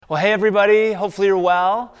Well, hey everybody, hopefully you're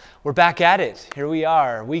well. We're back at it. Here we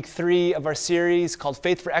are, week 3 of our series called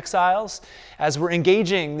Faith for Exiles, as we're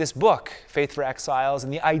engaging this book, Faith for Exiles,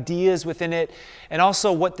 and the ideas within it, and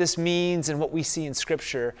also what this means and what we see in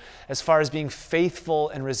Scripture as far as being faithful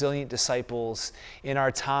and resilient disciples in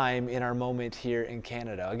our time, in our moment here in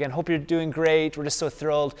Canada. Again, hope you're doing great. We're just so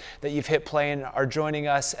thrilled that you've hit play and are joining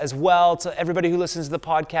us as well. To everybody who listens to the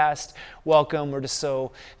podcast, welcome. We're just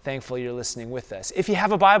so thankful you're listening with us. If you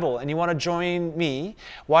have a Bible and you want to join me,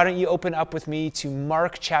 why don't you open up with me to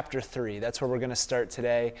Mark chapter 3. That's where we're going to start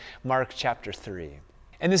today, Mark chapter 3.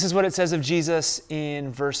 And this is what it says of Jesus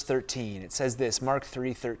in verse 13. It says this, Mark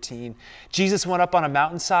 3:13. Jesus went up on a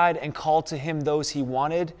mountainside and called to him those he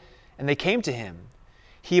wanted, and they came to him.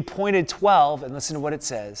 He appointed 12, and listen to what it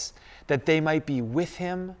says, that they might be with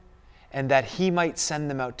him and that he might send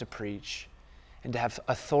them out to preach and to have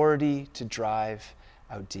authority to drive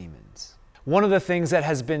out demons. One of the things that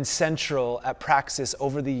has been central at Praxis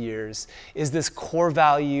over the years is this core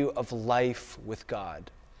value of life with God.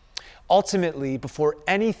 Ultimately, before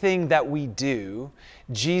anything that we do,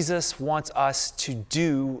 Jesus wants us to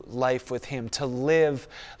do life with him, to live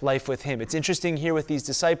life with him. It's interesting here with these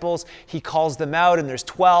disciples, he calls them out and there's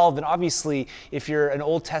 12. And obviously, if you're an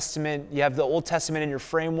Old Testament, you have the Old Testament in your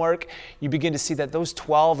framework, you begin to see that those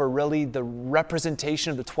 12 are really the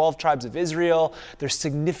representation of the 12 tribes of Israel. There's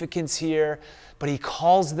significance here, but he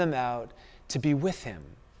calls them out to be with him.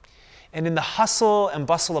 And in the hustle and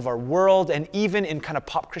bustle of our world, and even in kind of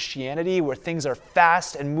pop Christianity where things are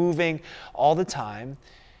fast and moving all the time,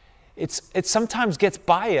 it sometimes gets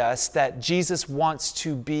by us that Jesus wants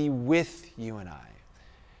to be with you and I.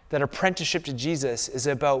 That apprenticeship to Jesus is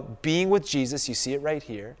about being with Jesus, you see it right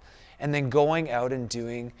here, and then going out and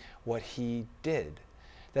doing what he did.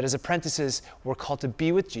 That as apprentices, we're called to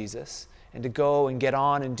be with Jesus and to go and get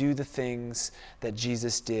on and do the things that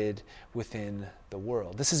Jesus did within the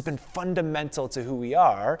world. This has been fundamental to who we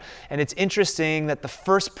are, and it's interesting that the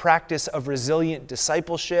first practice of resilient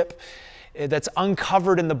discipleship that's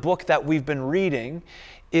uncovered in the book that we've been reading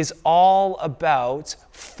is all about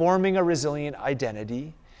forming a resilient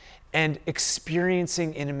identity and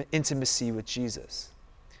experiencing intimacy with Jesus.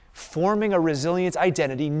 Forming a resilient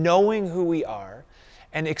identity, knowing who we are,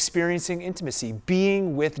 and experiencing intimacy,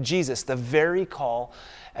 being with Jesus. The very call,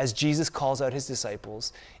 as Jesus calls out his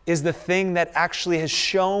disciples, is the thing that actually has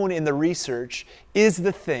shown in the research is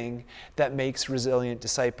the thing that makes resilient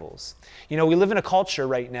disciples. You know, we live in a culture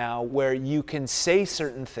right now where you can say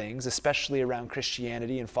certain things, especially around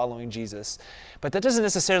Christianity and following Jesus, but that doesn't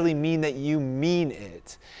necessarily mean that you mean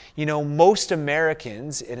it. You know, most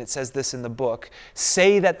Americans, and it says this in the book,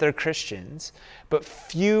 say that they're Christians, but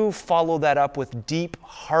few follow that up with deep,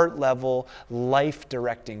 heart-level,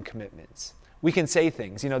 life-directing commitments. We can say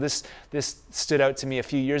things. You know, this stood out to me a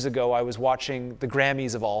few years ago. I was watching the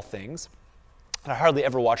Grammys of all things. I hardly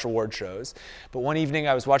ever watch award shows, but one evening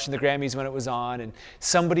I was watching the Grammys when it was on, and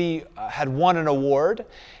somebody had won an award,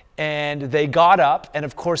 and they got up, and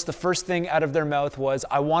of course the first thing out of their mouth was,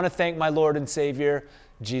 "I want to thank my Lord and Savior,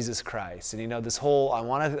 Jesus Christ." And you know, this whole, I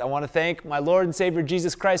want to thank my Lord and Savior,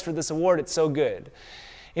 Jesus Christ, for this award. It's so good.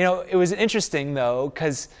 You know, it was interesting though,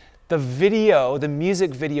 because the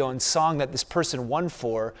music video and song that this person won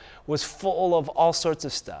for was full of all sorts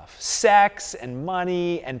of stuff. Sex and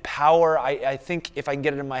money and power. I think if I can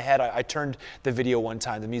get it in my head, I turned the video one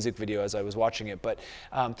time, the music video, as I was watching it. But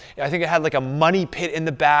I think it had like a money pit in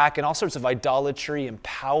the back and all sorts of idolatry and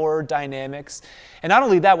power dynamics. And not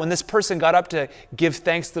only that, when this person got up to give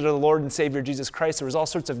thanks to the Lord and Savior Jesus Christ, there was all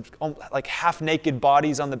sorts of like half-naked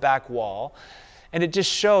bodies on the back wall. And it just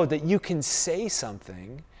showed that you can say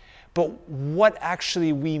something, but what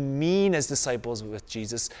actually we mean as disciples with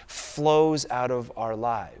Jesus flows out of our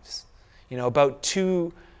lives. You know, about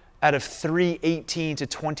 2 out of 3 18 to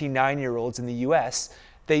 29-year-olds in the U.S.,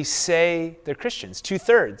 they say they're Christians.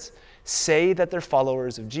 2/3 say that they're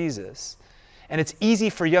followers of Jesus. And it's easy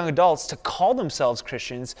for young adults to call themselves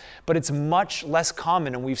Christians, but it's much less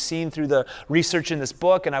common. And we've seen through the research in this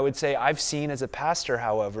book, and I would say I've seen as a pastor,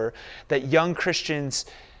 however, that young Christians,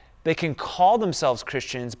 they can call themselves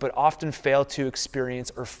Christians, but often fail to experience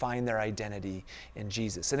or find their identity in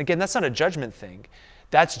Jesus. And again, that's not a judgment thing.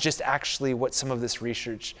 That's just actually what some of this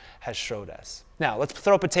research has showed us. Now, let's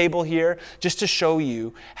throw up a table here just to show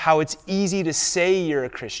you how it's easy to say you're a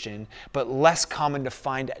Christian, but less common to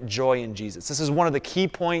find joy in Jesus. This is one of the key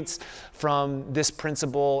points from this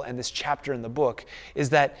principle and this chapter in the book, is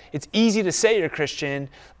that it's easy to say you're a Christian,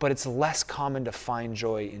 but it's less common to find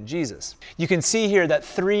joy in Jesus. You can see here that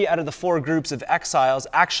 3 out of the 4 groups of exiles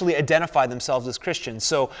actually identify themselves as Christians.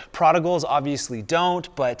 So prodigals obviously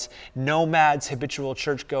don't, but nomads, habitual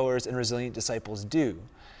churchgoers, and resilient disciples do.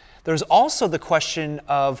 There's also the question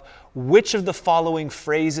of which of the following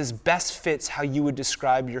phrases best fits how you would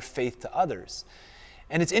describe your faith to others.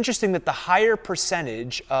 And it's interesting that the higher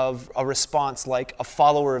percentage of a response like a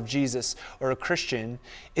follower of Jesus or a Christian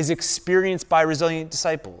is experienced by resilient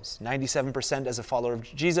disciples, 97% as a follower of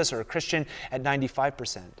Jesus, or a Christian at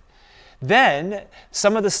 95%. Then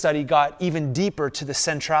some of the study got even deeper to the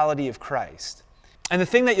centrality of Christ. And the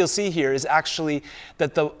thing that you'll see here is actually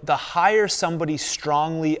that the higher somebody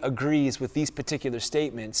strongly agrees with these particular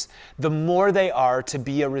statements, the more they are to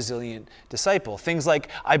be a resilient disciple. Things like,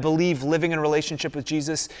 I believe living in a relationship with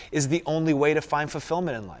Jesus is the only way to find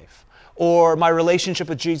fulfillment in life. Or my relationship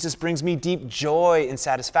with Jesus brings me deep joy and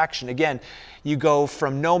satisfaction. Again, you go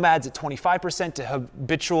from nomads at 25% to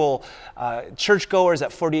habitual churchgoers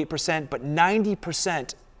at 48%, but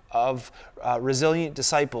 90% of resilient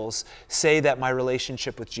disciples say that my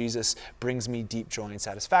relationship with Jesus brings me deep joy and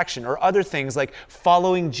satisfaction. Or other things like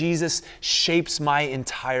following Jesus shapes my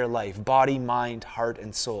entire life, body, mind, heart,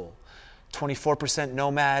 and soul. 24%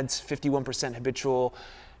 nomads, 51% habitual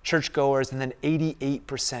churchgoers, and then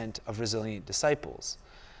 88% of resilient disciples.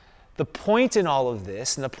 The point in all of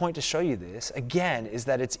this, and the point to show you this, again, is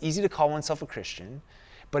that it's easy to call oneself a Christian,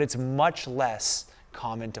 but it's much less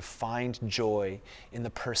common to find joy in the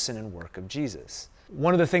person and work of Jesus.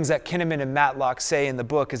 One of the things that Kinnaman and Matlock say in the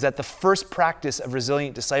book is that the first practice of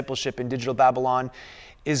resilient discipleship in digital Babylon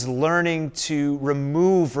is learning to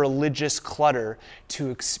remove religious clutter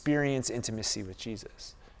to experience intimacy with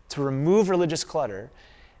Jesus. To remove religious clutter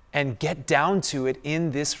and get down to it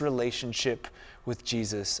in this relationship with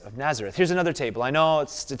Jesus of Nazareth. Here's another table. I know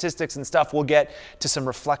it's statistics and stuff. We'll get to some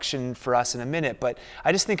reflection for us in a minute, but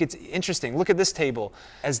I just think it's interesting. Look at this table.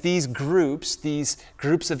 As these groups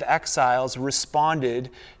of exiles responded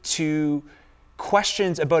to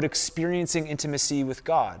questions about experiencing intimacy with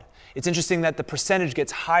God. It's interesting that the percentage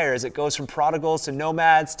gets higher as it goes from prodigals to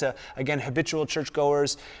nomads to, again, habitual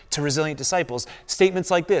churchgoers to resilient disciples. Statements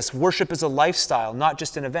like this: worship is a lifestyle, not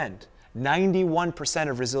just an event. 91%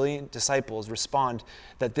 of resilient disciples respond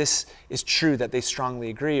that this is true, that they strongly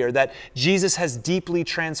agree, or that Jesus has deeply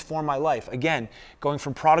transformed my life. Again, going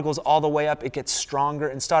from prodigals all the way up, it gets stronger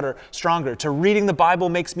and stronger. To reading the Bible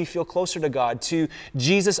makes me feel closer to God. To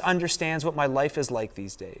Jesus understands what my life is like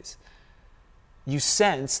these days. You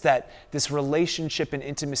sense that this relationship and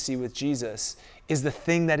intimacy with Jesus is the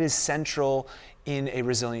thing that is central in a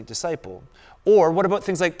resilient disciple. Or what about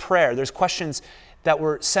things like prayer? There's questions that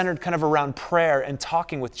were centered kind of around prayer and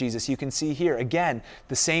talking with Jesus. You can see here, again,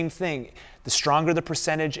 the same thing. The stronger the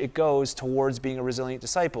percentage it goes towards being a resilient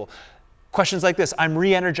disciple. Questions like this: I'm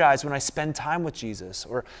re-energized when I spend time with Jesus.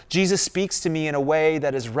 Or Jesus speaks to me in a way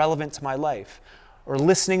that is relevant to my life. Or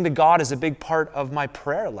listening to God is a big part of my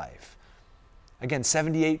prayer life. Again,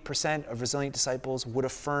 78% of resilient disciples would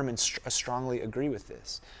affirm and strongly agree with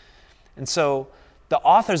this. And so the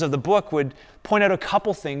authors of the book would point out a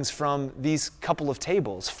couple things from these couple of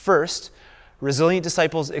tables. First, resilient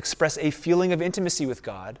disciples express a feeling of intimacy with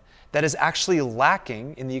God that is actually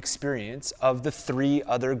lacking in the experience of the 3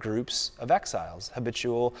 other groups of exiles: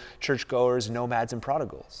 habitual churchgoers, nomads, and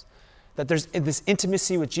prodigals. That there's this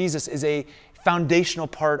intimacy with Jesus is a foundational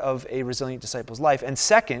part of a resilient disciple's life. And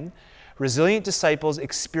second, resilient disciples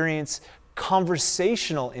experience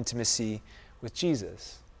conversational intimacy with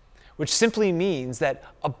Jesus, which simply means that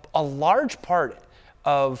a large part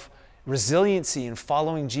of resiliency in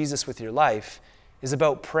following Jesus with your life is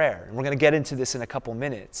about prayer. And we're going to get into this in a couple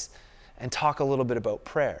minutes and talk a little bit about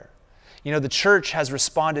prayer. You know, the church has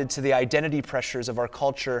responded to the identity pressures of our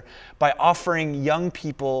culture by offering young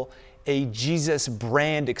people a Jesus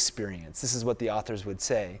brand experience. This is what the authors would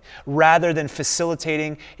say, rather than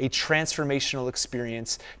facilitating a transformational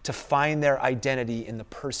experience to find their identity in the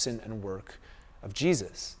person and work of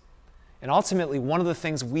Jesus. And ultimately, one of the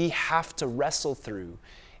things we have to wrestle through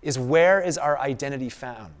is, where is our identity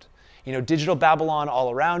found? You know, digital Babylon all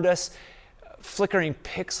around us, flickering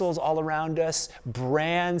pixels all around us,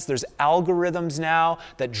 brands. There's algorithms now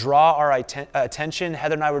that draw our attention.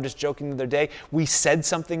 Heather and I were just joking the other day. We said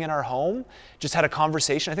something in our home, just had a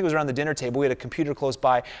conversation. I think it was around the dinner table. We had a computer close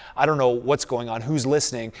by. I don't know what's going on, who's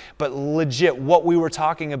listening, but legit, what we were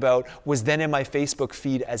talking about was then in my Facebook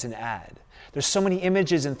feed as an ad. There's so many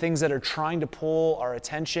images and things that are trying to pull our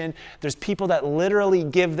attention. There's people that literally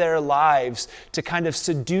give their lives to kind of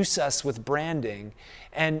seduce us with branding.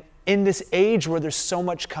 And in this age where there's so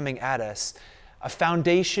much coming at us, a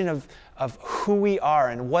foundation of who we are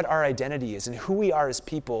and what our identity is and who we are as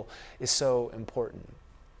people is so important.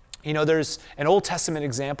 You know, there's an Old Testament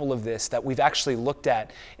example of this that we've actually looked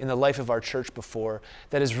at in the life of our church before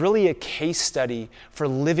that is really a case study for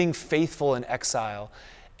living faithful in exile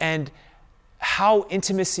and how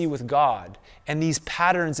intimacy with God and these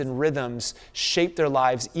patterns and rhythms shaped their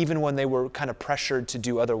lives even when they were kind of pressured to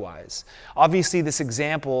do otherwise. Obviously, this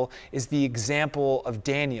example is the example of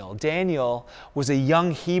Daniel. Daniel was a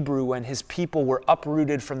young Hebrew when his people were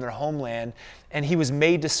uprooted from their homeland, and he was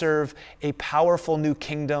made to serve a powerful new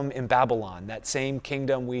kingdom in Babylon, that same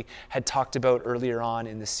kingdom we had talked about earlier on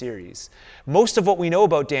in the series. Most of what we know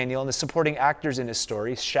about Daniel and the supporting actors in his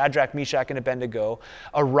story, Shadrach, Meshach, and Abednego,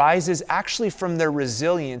 arises actually from their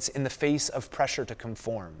resilience in the face of pressure to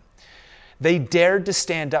conform. They dared to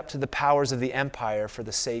stand up to the powers of the empire for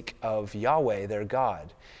the sake of Yahweh, their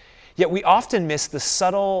God. Yet we often miss the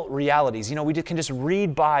subtle realities. You know, we can just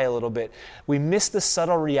read by a little bit. We miss the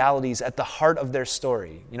subtle realities at the heart of their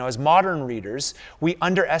story. You know, as modern readers, we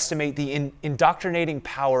underestimate the indoctrinating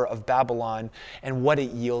power of Babylon and what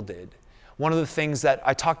it yielded. One of the things that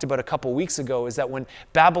I talked about a couple weeks ago is that when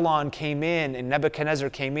Babylon came in and Nebuchadnezzar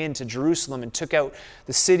came into Jerusalem and took out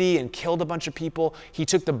the city and killed a bunch of people, he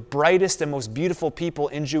took the brightest and most beautiful people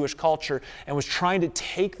in Jewish culture and was trying to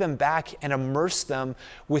take them back and immerse them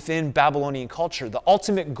within Babylonian culture. The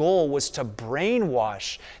ultimate goal was to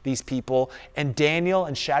brainwash these people, and Daniel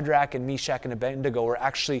and Shadrach and Meshach and Abednego were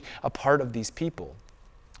actually a part of these people.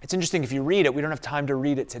 It's interesting, if you read it, we don't have time to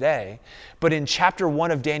read it today, but in chapter 1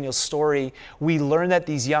 of Daniel's story, we learn that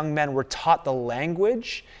these young men were taught the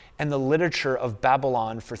language and the literature of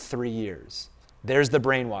Babylon for 3 years. There's the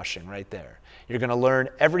brainwashing right there. You're going to learn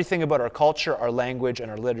everything about our culture, our language, and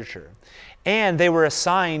our literature. And they were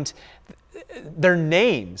assigned their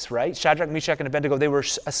names, right? Shadrach, Meshach, and Abednego, they were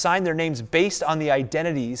assigned their names based on the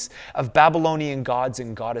identities of Babylonian gods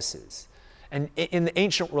and goddesses. And in the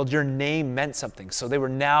ancient world, your name meant something. So they were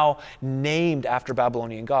now named after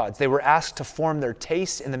Babylonian gods. They were asked to form their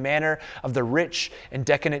taste in the manner of the rich and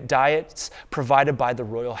decadent diets provided by the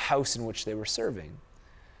royal house in which they were serving.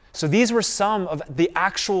 So these were some of the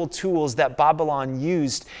actual tools that Babylon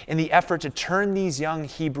used in the effort to turn these young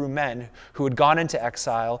Hebrew men who had gone into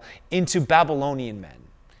exile into Babylonian men.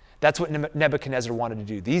 That's what Nebuchadnezzar wanted to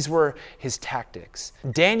do. These were his tactics.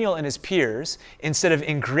 Daniel and his peers, instead of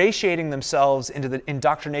ingratiating themselves into the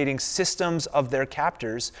indoctrinating systems of their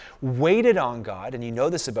captors, waited on God, and you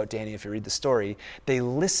know this about Daniel if you read the story. They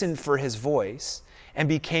listened for his voice and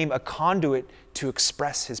became a conduit to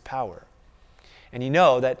express his power. And you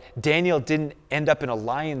know that Daniel didn't end up in a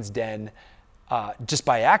lion's den just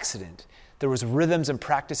by accident. There was rhythms and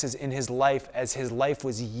practices in his life as his life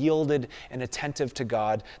was yielded and attentive to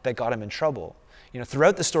God that got him in trouble. You know,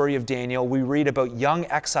 throughout the story of Daniel, we read about young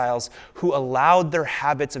exiles who allowed their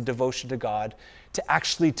habits of devotion to God to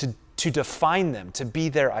actually to define them, to be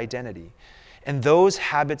their identity. And those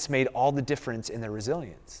habits made all the difference in their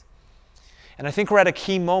resilience. And I think we're at a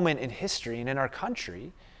key moment in history and in our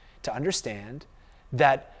country to understand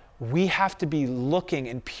that we have to be looking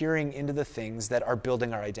and peering into the things that are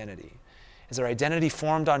building our identity. Is our identity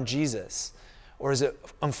formed on Jesus, or is it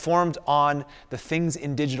informed on the things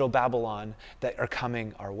in digital Babylon that are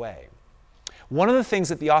coming our way? One of the things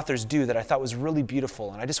that the authors do that I thought was really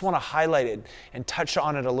beautiful, and I just want to highlight it and touch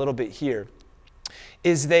on it a little bit here,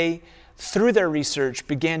 is they, through their research,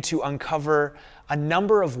 began to uncover a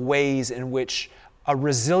number of ways in which a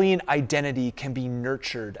resilient identity can be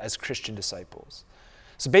nurtured as Christian disciples.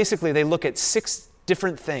 So basically, they look at 6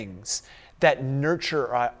 different things that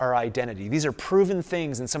nurture our identity. These are proven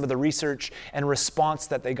things in some of the research and response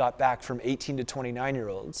that they got back from 18 to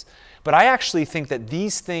 29-year-olds. But I actually think that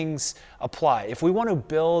these things apply. If we want to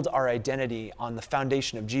build our identity on the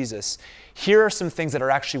foundation of Jesus, here are some things that are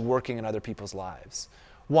actually working in other people's lives.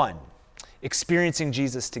 1, experiencing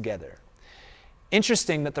Jesus together.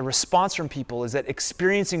 Interesting that the response from people is that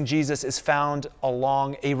experiencing Jesus is found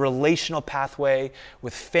along a relational pathway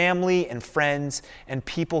with family and friends and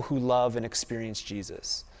people who love and experience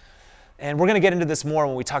Jesus. And we're going to get into this more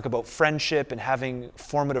when we talk about friendship and having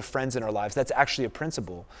formative friends in our lives. That's actually a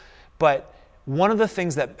principle. But one of the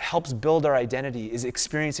things that helps build our identity is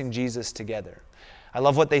experiencing Jesus together. I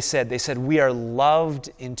love what they said. They said, we are loved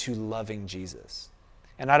into loving Jesus.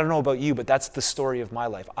 And I don't know about you, but that's the story of my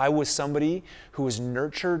life. I was somebody who was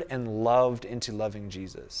nurtured and loved into loving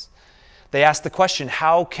Jesus. They ask the question,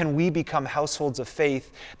 how can we become households of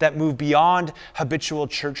faith that move beyond habitual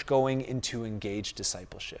church going into engaged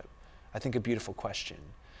discipleship? I think a beautiful question.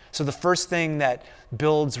 So the first thing that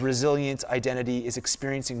builds resilient identity is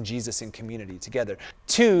experiencing Jesus in community together.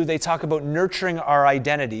 2, they talk about nurturing our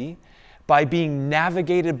identity by being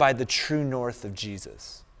navigated by the true north of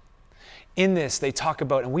Jesus. In this, they talk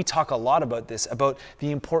about, and we talk a lot about this, about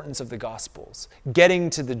the importance of the Gospels, getting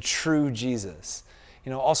to the true Jesus.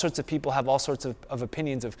 All sorts of people have all sorts of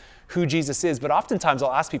opinions of who Jesus is, but oftentimes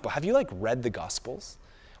I'll ask people, have you read the Gospels?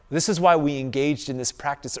 This is why we engaged in this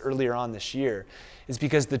practice earlier on this year, is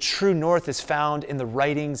because the true north is found in the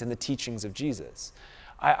writings and the teachings of Jesus.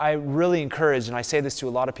 I really encourage, and I say this to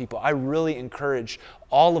a lot of people, I really encourage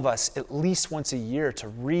all of us at least once a year to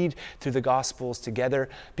read through the Gospels together,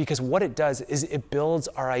 because what it does is it builds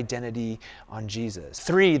our identity on Jesus.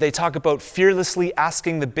 3, they talk about fearlessly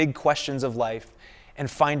asking the big questions of life and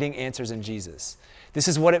finding answers in Jesus. This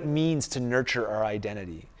is what it means to nurture our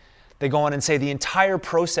identity. They go on and say the entire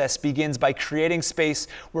process begins by creating space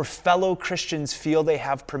where fellow Christians feel they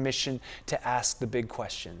have permission to ask the big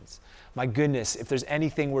questions. My goodness, if there's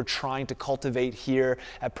anything we're trying to cultivate here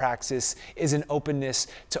at Praxis, is an openness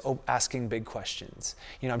to asking big questions.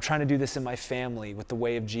 I'm trying to do this in my family with the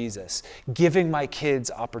way of Jesus, giving my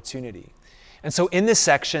kids opportunity. And so in this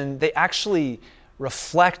section, they actually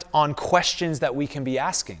reflect on questions that we can be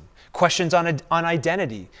asking, questions on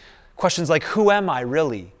identity, questions like, who am I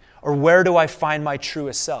really? Or where do I find my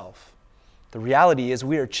truest self? The reality is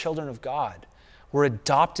we are children of God. We're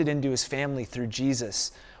adopted into his family through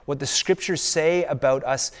Jesus. What the scriptures say about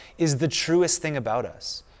us is the truest thing about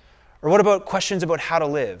us. Or what about questions about how to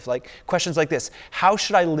live? Questions like this: how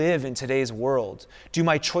should I live in today's world? Do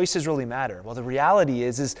my choices really matter? Well, the reality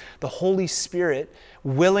is the Holy Spirit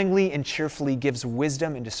willingly and cheerfully gives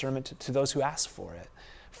wisdom and discernment to those who ask for it.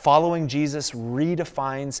 Following Jesus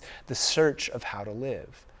redefines the search of how to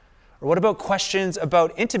live. Or what about questions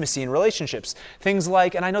about intimacy and relationships? Things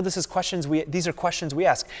like, and I know these are questions we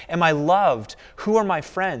ask, am I loved? Who are my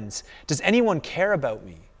friends? Does anyone care about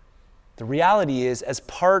me? The reality is, as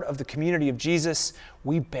part of the community of Jesus,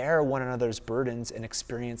 we bear one another's burdens and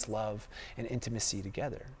experience love and intimacy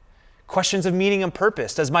together. Questions of meaning and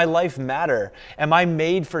purpose. Does my life matter? Am I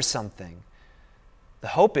made for something? The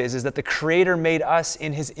hope is that the Creator made us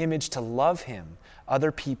in his image to love him,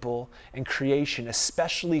 other people, and creation,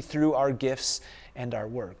 especially through our gifts and our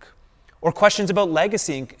work. Or questions about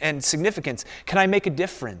legacy and significance. Can I make a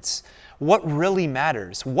difference? What really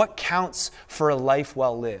matters? What counts for a life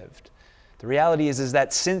well lived? The reality is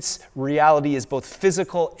that since reality is both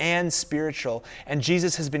physical and spiritual, and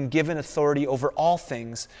Jesus has been given authority over all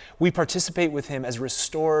things, we participate with him as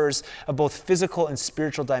restorers of both physical and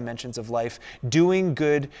spiritual dimensions of life, doing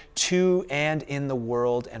good to and in the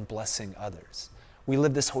world and blessing others. We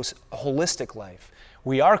live this holistic life.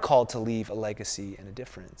 We are called to leave a legacy and a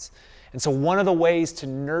difference. And so one of the ways to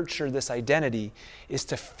nurture this identity is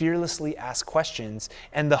to fearlessly ask questions.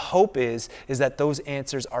 And the hope is that those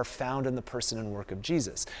answers are found in the person and work of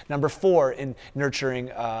Jesus. Number 4, in nurturing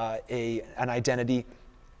an identity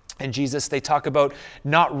in Jesus, they talk about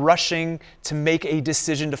not rushing to make a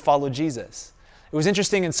decision to follow Jesus. It was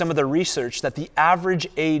interesting in some of the research that the average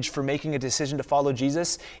age for making a decision to follow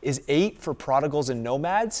Jesus is 8 for prodigals and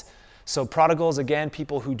nomads. So prodigals, again,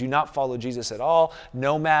 people who do not follow Jesus at all.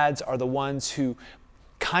 Nomads are the ones who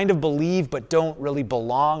kind of believe but don't really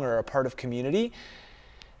belong or are a part of community.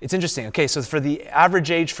 It's interesting. Okay, so for the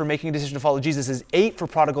average age for making a decision to follow Jesus is 8 for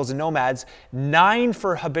prodigals and nomads, 9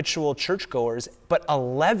 for habitual churchgoers, but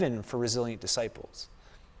 11 for resilient disciples.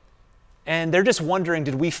 And they're just wondering,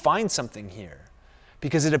 did we find something here?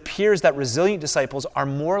 Because it appears that resilient disciples are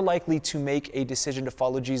more likely to make a decision to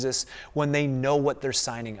follow Jesus when they know what they're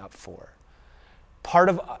signing up for. Part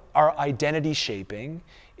of our identity shaping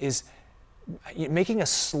is making a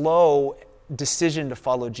slow decision to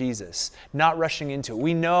follow Jesus, not rushing into it.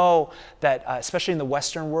 We know that, especially in the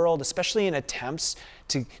Western world, especially in attempts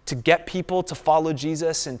to get people to follow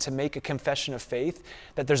Jesus and to make a confession of faith,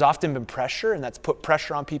 that there's often been pressure, and that's put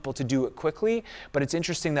pressure on people to do it quickly. But it's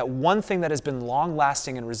interesting that one thing that has been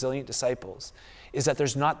long-lasting in resilient disciples is that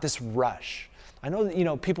there's not this rush. I know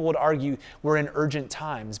that, people would argue we're in urgent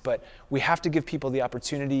times, but we have to give people the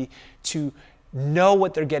opportunity to know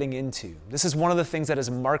what they're getting into. This is one of the things that has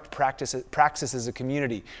marked Praxis as a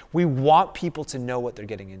community. We want people to know what they're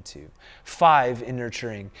getting into. 5 in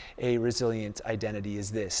nurturing a resilient identity is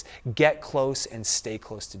this: get close and stay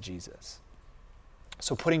close to Jesus.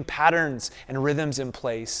 So putting patterns and rhythms in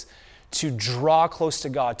place to draw close to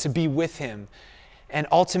God, to be with him, and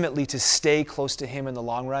ultimately to stay close to him in the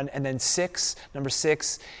long run. And then number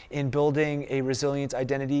six, in building a resilient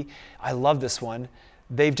identity, I love this one.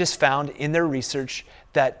 They've just found in their research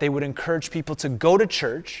that they would encourage people to go to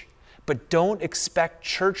church, but don't expect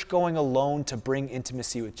church going alone to bring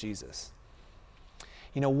intimacy with Jesus.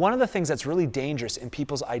 You know, one of the things that's really dangerous in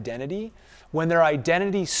people's identity, when their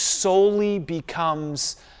identity solely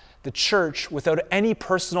becomes the church without any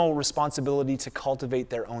personal responsibility to cultivate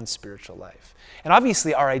their own spiritual life. And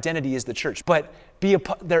obviously our identity is the church, but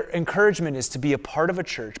their encouragement is to be a part of a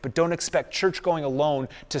church, but don't expect church going alone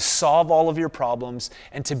to solve all of your problems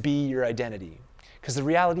and to be your identity. Because the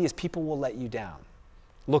reality is people will let you down.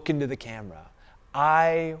 Look into the camera.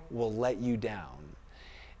 I will let you down.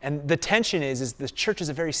 And the tension is the church is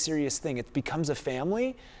a very serious thing. It becomes a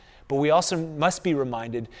family, but we also must be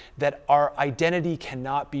reminded that our identity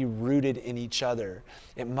cannot be rooted in each other.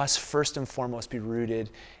 It must first and foremost be rooted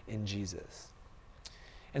in Jesus.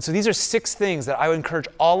 And so these are 6 things that I would encourage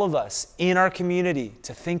all of us in our community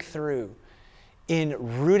to think through in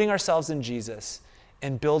rooting ourselves in Jesus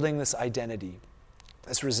and building this identity,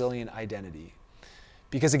 this resilient identity.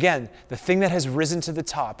 Because again, the thing that has risen to the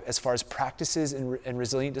top as far as practices and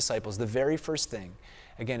resilient disciples, the very first thing,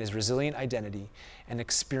 again, is resilient identity and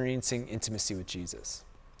experiencing intimacy with Jesus.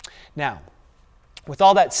 Now, with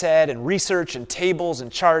all that said, and research and tables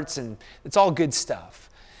and charts, and it's all good stuff,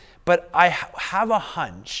 but I have a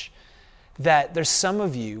hunch that there's some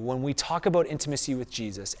of you, when we talk about intimacy with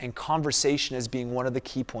Jesus and conversation as being one of the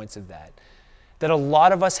key points of that a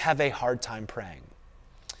lot of us have a hard time praying.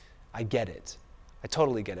 I get it. I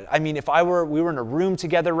totally get it. I mean, if we were in a room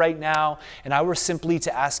together right now, and I were simply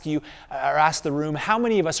to ask you, or ask the room, how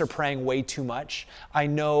many of us are praying way too much? I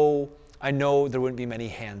know there wouldn't be many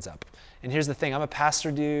hands up. And here's the thing, I'm a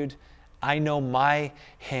pastor dude. I know my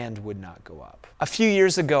hand would not go up. A few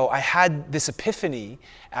years ago, I had this epiphany,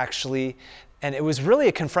 actually, and it was really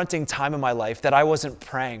a confronting time in my life that I wasn't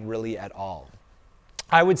praying really at all.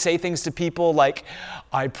 I would say things to people like,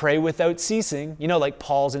 I pray without ceasing. You know, like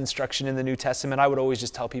Paul's instruction in the New Testament. I would always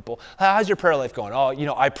just tell people, how's your prayer life going?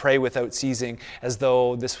 Oh, I pray without ceasing, as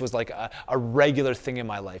though this was like a regular thing in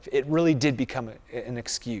my life. It really did become an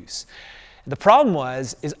excuse. The problem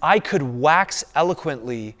is I could wax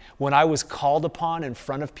eloquently when I was called upon in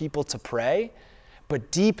front of people to pray,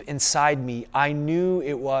 but deep inside me, I knew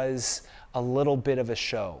it was a little bit of a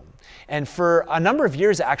show. And for a number of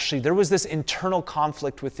years, actually, there was this internal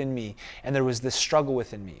conflict within me, and there was this struggle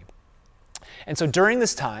within me. And so during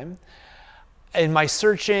this time, in my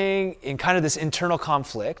searching, in kind of this internal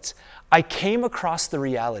conflict, I came across the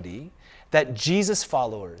reality that Jesus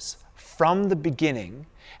followers, from the beginning,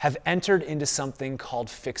 have entered into something called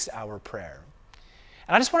fixed hour prayer.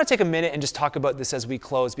 And I just want to take a minute and just talk about this as we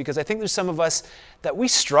close, because I think there's some of us that we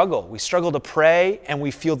struggle. We struggle to pray, and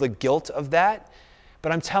we feel the guilt of that.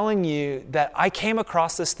 But I'm telling you that I came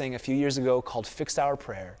across this thing a few years ago called fixed hour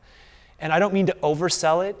prayer. And I don't mean to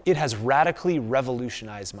oversell it. It has radically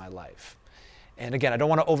revolutionized my life. And again, I don't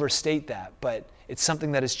want to overstate that, but it's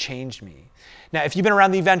something that has changed me. Now, if you've been around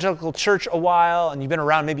the evangelical church a while and you've been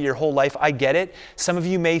around maybe your whole life, I get it. Some of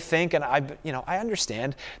you may think, and I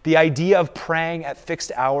understand, the idea of praying at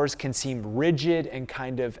fixed hours can seem rigid and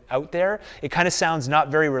kind of out there. It kind of sounds not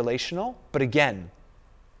very relational, but again,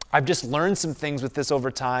 I've just learned some things with this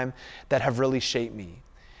over time that have really shaped me.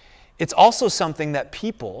 It's also something that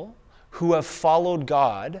people who have followed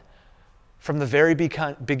God from the very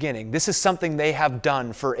beginning, this is something they have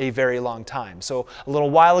done for a very long time. So a little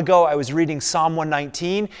while ago, I was reading Psalm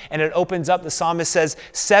 119, and it opens up, the psalmist says,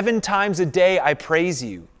 7 times a day I praise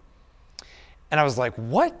you. And I was like,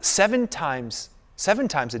 what? 7 times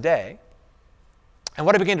a day? And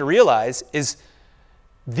what I began to realize is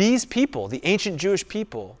these people, the ancient Jewish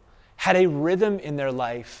people, had a rhythm in their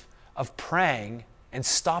life of praying and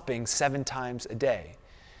stopping 7 times a day.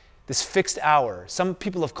 This fixed hour. Some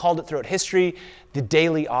people have called it throughout history the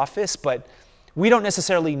daily office, but we don't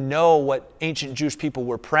necessarily know what ancient Jewish people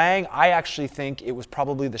were praying. I actually think it was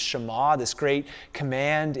probably the Shema, this great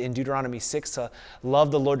command in Deuteronomy 6 to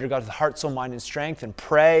love the Lord your God with heart, soul, mind, and strength, and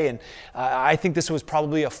pray. And I think this was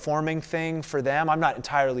probably a forming thing for them. I'm not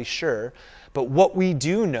entirely sure. But what we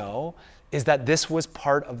do know is that this was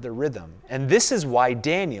part of the rhythm. And this is why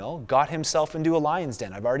Daniel got himself into a lion's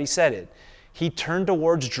den. I've already said it. He turned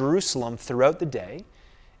towards Jerusalem throughout the day,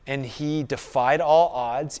 and he defied all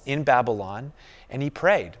odds in Babylon, and he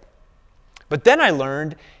prayed. But then I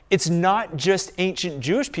learned it's not just ancient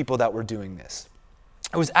Jewish people that were doing this.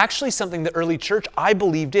 It was actually something the early church, I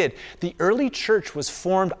believe, did. The early church was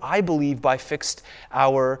formed, I believe, by fixed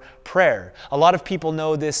hour prayer. A lot of people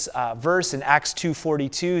know this verse in Acts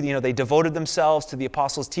 2:42. They devoted themselves to the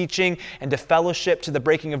apostles' teaching and to fellowship, to the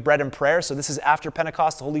breaking of bread and prayer. So this is after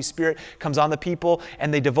Pentecost. The Holy Spirit comes on the people,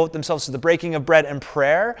 and they devote themselves to the breaking of bread and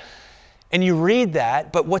prayer. And you read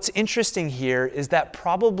that, but what's interesting here is that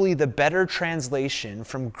probably the better translation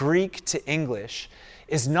from Greek to English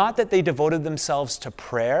is not that they devoted themselves to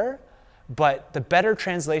prayer, but the better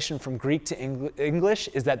translation from Greek to English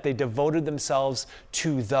is that they devoted themselves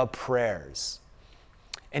to the prayers.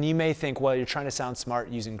 And you may think, well, you're trying to sound smart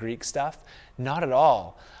using Greek stuff. Not at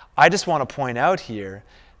all. I just want to point out here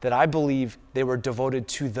that I believe they were devoted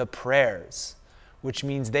to the prayers, which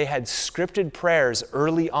means they had scripted prayers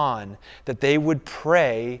early on that they would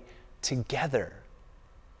pray together.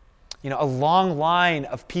 A long line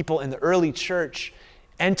of people in the early church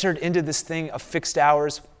entered into this thing of fixed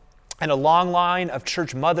hours, and a long line of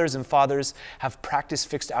church mothers and fathers have practiced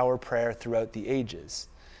fixed hour prayer throughout the ages.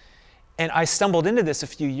 And I stumbled into this a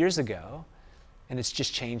few years ago, and it's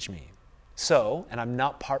just changed me. So, and I'm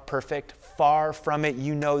not perfect, far from it,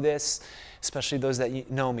 you know this, especially those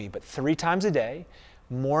that know me, but 3 times a day,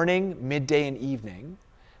 morning, midday, and evening,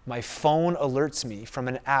 my phone alerts me from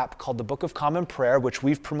an app called the Book of Common Prayer, which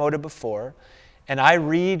we've promoted before, and I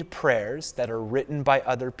read prayers that are written by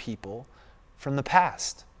other people from the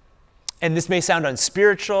past. And this may sound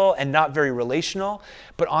unspiritual and not very relational,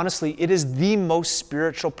 but honestly, it is the most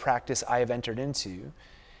spiritual practice I have entered into.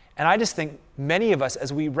 And I just think many of us,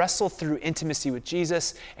 as we wrestle through intimacy with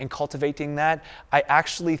Jesus and cultivating that, I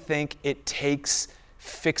actually think it takes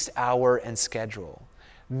fixed hour and schedule.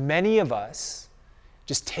 Many of us,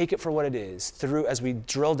 just take it for what it is, as we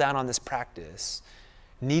drill down on this practice,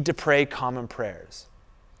 need to pray common prayers.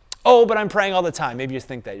 Oh, but I'm praying all the time. Maybe you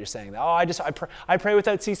think that. You're saying that. Oh, I pray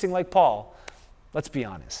without ceasing like Paul. Let's be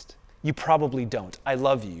honest. You probably don't. I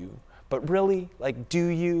love you. But really, do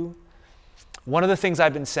you? One of the things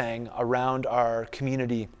I've been saying around our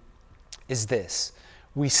community is this.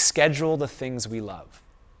 We schedule the things we love.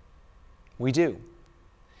 We do.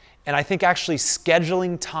 And I think actually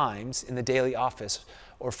scheduling times in the daily office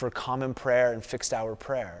or for common prayer and fixed hour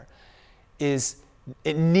prayer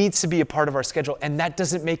it needs to be a part of our schedule, and that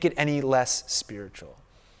doesn't make it any less spiritual.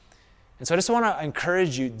 And so I just want to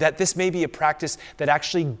encourage you that this may be a practice that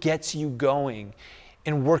actually gets you going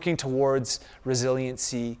in working towards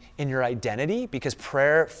resiliency in your identity, because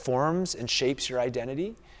prayer forms and shapes your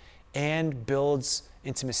identity and builds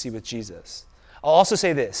intimacy with Jesus. I'll also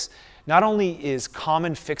say this. Not only is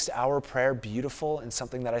common fixed hour prayer beautiful and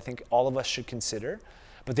something that I think all of us should consider,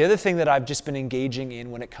 but the other thing that I've just been engaging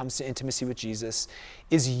in when it comes to intimacy with Jesus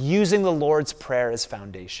is using the Lord's Prayer as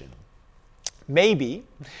foundation. Maybe,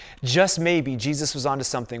 just maybe, Jesus was onto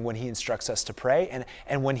something when he instructs us to pray.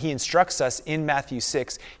 And when he instructs us in Matthew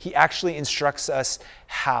 6, he actually instructs us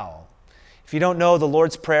how. If you don't know, the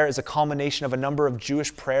Lord's Prayer is a culmination of a number of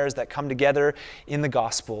Jewish prayers that come together in the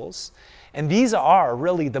Gospels. And these are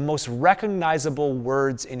really the most recognizable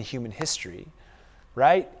words in human history,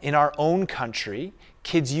 right? In our own country,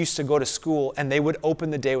 kids used to go to school and they would open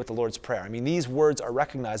the day with the Lord's Prayer. I mean, these words are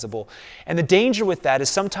recognizable. And the danger with that is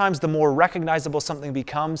sometimes the more recognizable something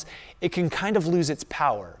becomes, it can kind of lose its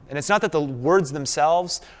power. And it's not that the words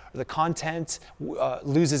themselves or the content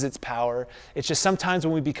loses its power. It's just sometimes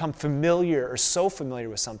when we become familiar or so familiar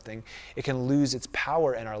with something, it can lose its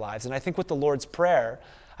power in our lives. And I think with the Lord's Prayer,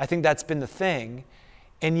 I think that's been the thing.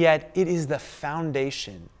 And yet it is the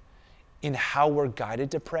foundation in how we're guided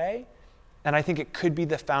to pray. And I think it could be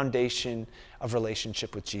the foundation of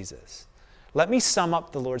relationship with Jesus. Let me sum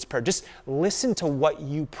up the Lord's Prayer. Just listen to what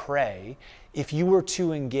you pray if you were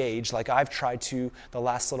to engage, like I've tried to the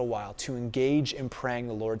last little while, to engage in praying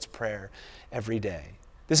the Lord's Prayer every day.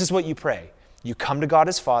 This is what you pray. You come to God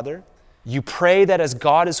as Father. You pray that as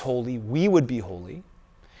God is holy, we would be holy.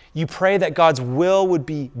 You pray that God's will would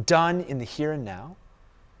be done in the here and now.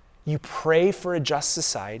 You pray for a just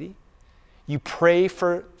society. You pray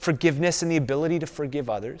for forgiveness and the ability to forgive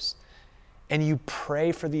others. And you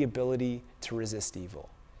pray for the ability to resist evil.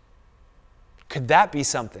 Could that be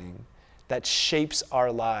something that shapes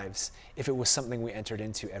our lives if it was something we entered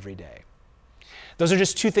into every day? Those are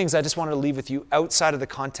just 2 things I just wanted to leave with you outside of the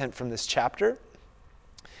content from this chapter.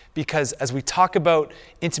 Because as we talk about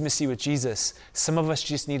intimacy with Jesus, some of us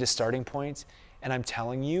just need a starting point. And I'm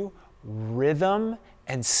telling you, rhythm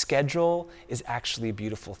and schedule is actually a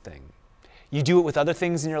beautiful thing. You do it with other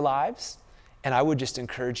things in your lives, and I would just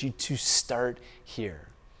encourage you to start here.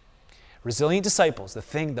 Resilient disciples,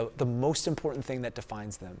 the most important thing that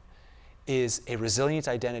defines them is a resilient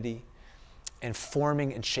identity and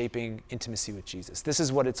forming and shaping intimacy with Jesus. This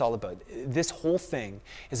is what it's all about. This whole thing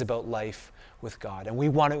is about life with God. And we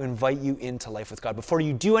want to invite you into life with God. Before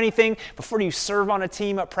you do anything, before you serve on a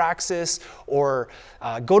team at Praxis or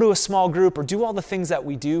go to a small group or do all the things that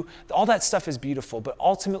we do, all that stuff is beautiful. But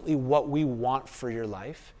ultimately what we want for your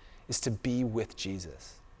life is to be with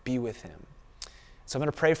Jesus, be with him. So I'm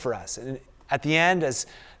going to pray for us. And at the end, as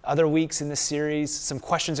other weeks in this series, some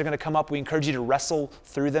questions are going to come up. We encourage you to wrestle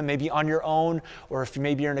through them, maybe on your own, or if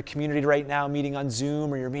maybe you're in a community right now meeting on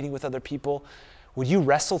Zoom or you're meeting with other people, would you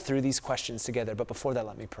wrestle through these questions together? But before that,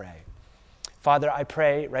 let me pray. Father, I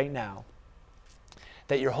pray right now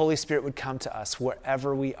that your Holy Spirit would come to us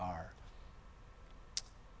wherever we are.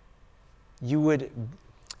 You would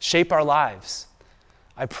shape our lives.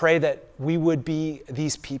 I pray that we would be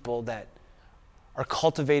these people that are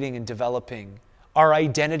cultivating and developing our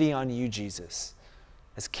identity on you, Jesus,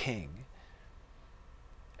 as King.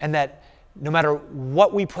 And that no matter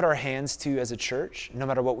what we put our hands to as a church, no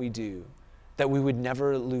matter what we do, that we would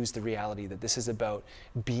never lose the reality that this is about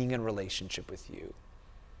being in relationship with you.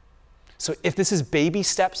 So if this is baby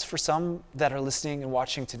steps for some that are listening and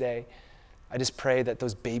watching today, I just pray that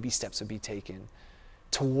those baby steps would be taken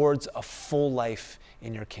towards a full life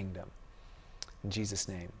in your kingdom. In Jesus'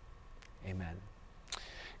 name, amen.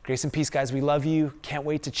 Grace and peace, guys. We love you. Can't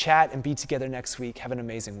wait to chat and be together next week. Have an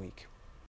amazing week.